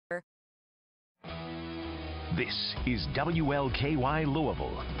This is WLKY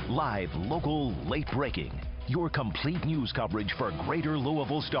Louisville, live, local, late breaking. Your complete news coverage for Greater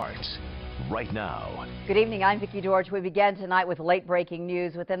Louisville starts right now. Good evening, I'm Vicki George. We begin tonight with late breaking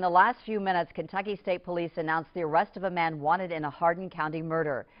news. Within the last few minutes, Kentucky State Police announced the arrest of a man wanted in a Hardin County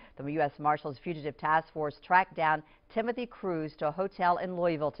murder. The U.S. Marshals Fugitive Task Force tracked down Timothy Cruz to a hotel in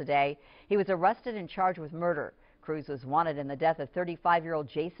Louisville today. He was arrested and charged with murder. Cruz was wanted in the death of 35-year-old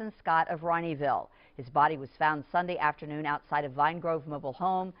Jason Scott of Rineyville. His body was found Sunday afternoon outside of Vine Grove Mobile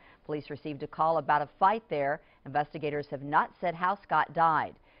Home. Police received a call about a fight there. Investigators have not said how Scott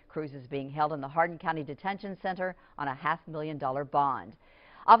died. Cruz is being held in the Hardin County Detention Center on a $500,000 bond.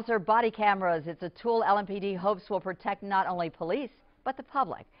 Officer body cameras, it's a tool LMPD hopes will protect not only police, but the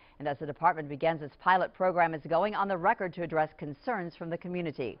public. And as the department begins its pilot program, it's going on the record to address concerns from the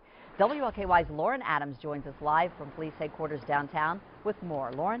community. WLKY's Lauren Adams joins us live from police headquarters downtown with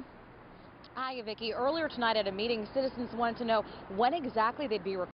more. Lauren? Hi, Vicki. Earlier tonight at a meeting, citizens wanted to know when exactly they'd be